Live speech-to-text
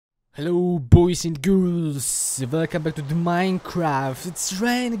Hello boys and girls, welcome back to the Minecraft. It's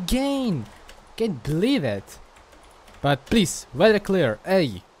rain again, can't believe it. But please, weather clear.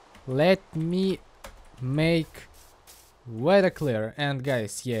 Hey, let me make weather clear. And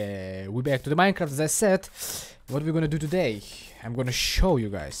guys, yeah, we're back to the Minecraft. As I said, what we're gonna do today, I'm gonna show you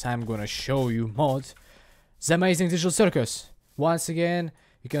guys, I'm gonna show you mod the amazing digital circus. Once again,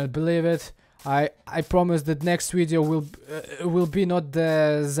 you cannot believe it. I promise that next video will be not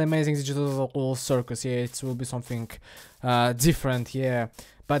the amazing digital circus. Yeah, it will be something different. Yeah,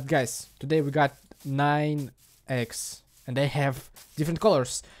 but guys, today we got 9 eggs and they have different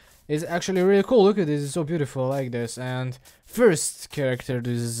colors. It's actually really cool. Look at this, it's so beautiful, like this. And first character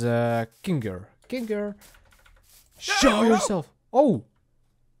is Kinger. Kinger, show yourself. Oh,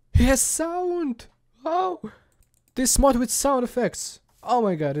 he has sound. Oh, this mod with sound effects. Oh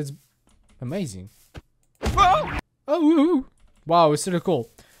my god, it's amazing. Oh, wow, it's really cool.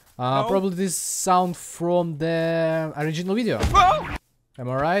 Probably this sound from the original video. Am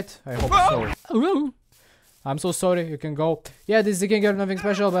I right? I hope so. Oh, I'm so sorry, you can go. Yeah, this is the King, nothing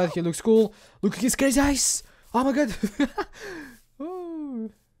special, but he looks cool. Look at his crazy eyes. Oh my god. Oh,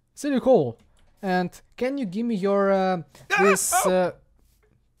 it's really cool. And can you give me your this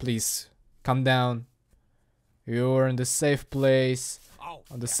please calm down. You're in the safe place,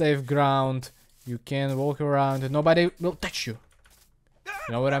 on the safe ground. You can walk around and nobody will touch you.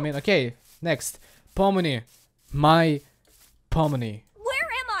 You know what I mean? Okay, next. Pomony. My Pomony. Where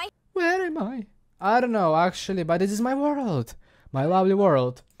am I? Where am I? I don't know actually, but this is my world. My lovely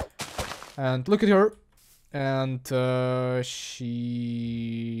world. And look at her. And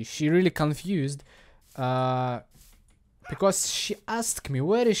she really confused. Because she asked me,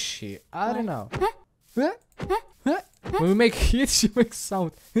 where is she? I don't know. Huh? When we make hit, she makes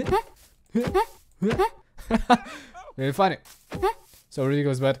sound. Very funny. So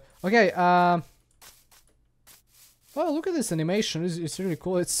ridiculous, but okay. Oh, look at this animation. It's really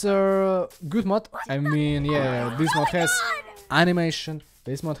cool. It's a good mod. I mean, yeah, this mod has animation.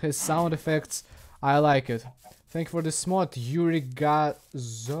 This mod has sound effects. I like it. Thank you for this mod, Yurigazo.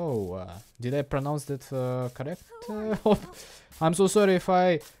 Did I pronounce that correct? I'm so sorry if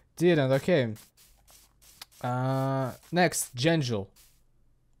I didn't. Okay. Next, Gengel.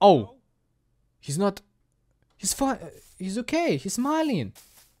 Oh, he's not. He's fine. He's okay. He's smiling.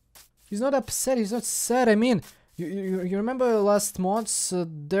 He's not upset. He's not sad. I mean, you remember last months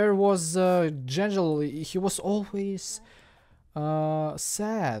there was Gengel. He was always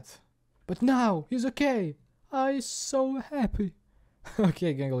sad, but now he's okay. I'm so happy.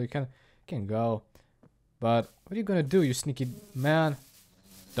 Okay, Gengel, you can go. But what are you gonna do, you sneaky man?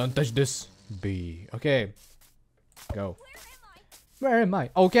 Don't touch this. B. Okay. Go. Where am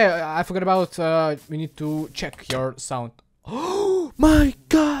I? Okay, I forgot about we need to check your sound. Oh my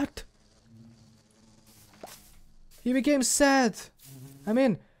god! He became sad. I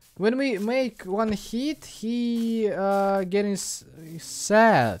mean, when we make one hit, he getting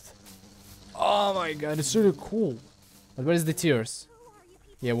sad. Oh my god, it's really cool. But where is the tears?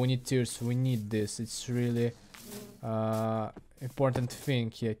 Yeah, we need tears. We need this. It's really important thing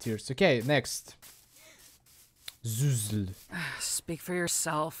here. Tears. Okay, next. Zuzzle. Speak for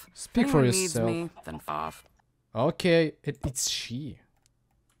yourself. Speak for Anyone yourself. Needs me, then off. Okay, it's she.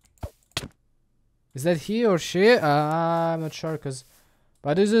 Is that he or she? I'm not sure,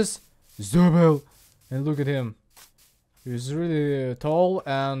 but this is Zubel, and look at him. He's really tall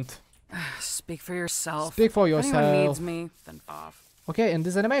and. Speak for yourself. Speak for yourself. Anyone needs me, then off. Okay, and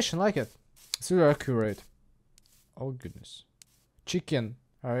this animation, like it. It's really accurate. Oh goodness. Chicken.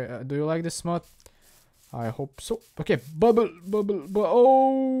 Do you like this mod? I hope so. Okay, bubble.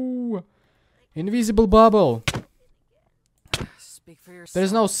 Oh, invisible bubble. Speak for yourself.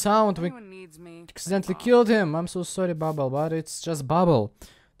 There's no sound. We Anyone needs me, accidentally killed him. I'm so sorry, Bubble, but it's just Bubble.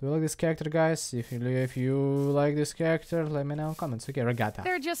 Do you like this character, guys? If you like this character, let me know in comments. Okay, Regatta.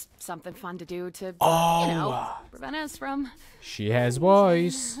 They're just something fun to do to, Oh, you know, prevent us from. she has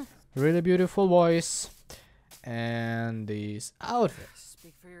voice, really beautiful voice, and this outfit.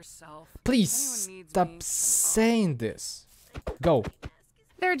 Speak for yourself. Please Anyone needs stop me, then off. saying this. Go.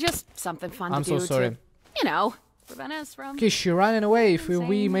 They're just something fun I'm to so do sorry. to, you know, prevent us from. Okay, she running away. If we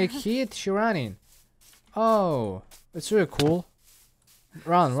Insane. make hit, she running. Oh, it's really cool.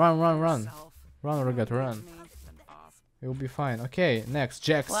 Run. Yourself. Run, Regatta, Anyone run. needs me, then off. You'll be fine. Okay, next,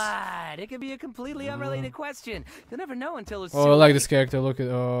 Jax. What? It could be a completely unrelated question. You'll never know until it's Oh, too I like late. this character. Look at.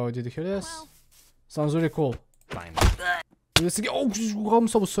 Oh, did you hear this? Well. Sounds really cool. Fine. Oh, I'm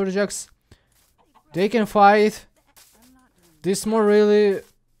so sorry, Jax. They can fight. This more really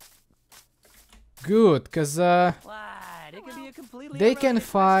good, cause What? They can be a completely They can unrelated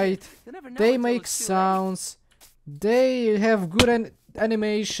fight. question. You'll never know They until make it's too late. sounds. They have good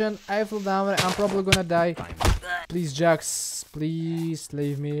animation. I fell down. I'm probably gonna die. Please, Jax. Please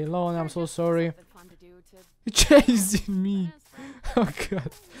leave me alone. I'm so sorry. Something fun to do to You're chasing me. Oh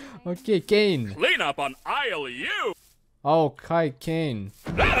god. Okay, Kane. Clean up on aisle U. Oh, hi, Kane.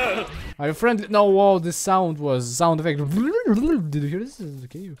 Are you friendly? No, whoa, this sound was sound effect. Did you hear this?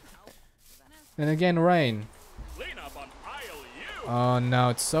 Okay. And again, rain. Clean up on aisle U. Oh no,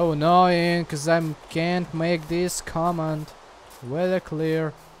 it's so annoying because I can't make this command. Weather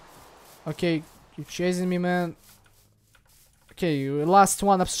clear. Okay, you're chasing me, man. Okay, last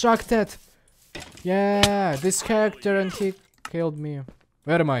one, obstructed. Yeah, this character and he killed me.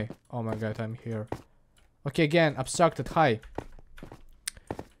 Where am I? Oh my god, I'm here. Okay, again, obstructed. Hi.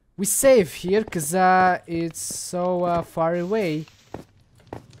 We save here because it's so far away.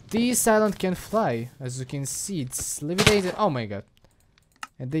 This island can fly, as you can see. It's levitated. Oh my god.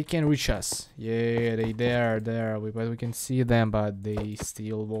 And they can reach us. Yeah, they're there. But we can see them, but they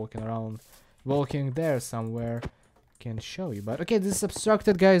still walking around. Walking there somewhere. Can show you. But okay, this is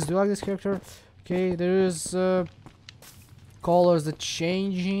obstructed, guys. Do you like this character? Okay, there is colors that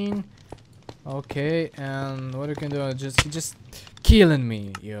changing. Okay, and what you can do? Just killing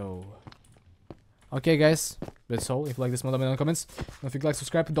me, yo. Okay, guys, that's all. If you like this mod, let me know in the comments. And if you like,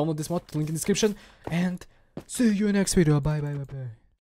 subscribe, download this mod, link in the description, and see you in the next video. Bye, bye, bye, bye.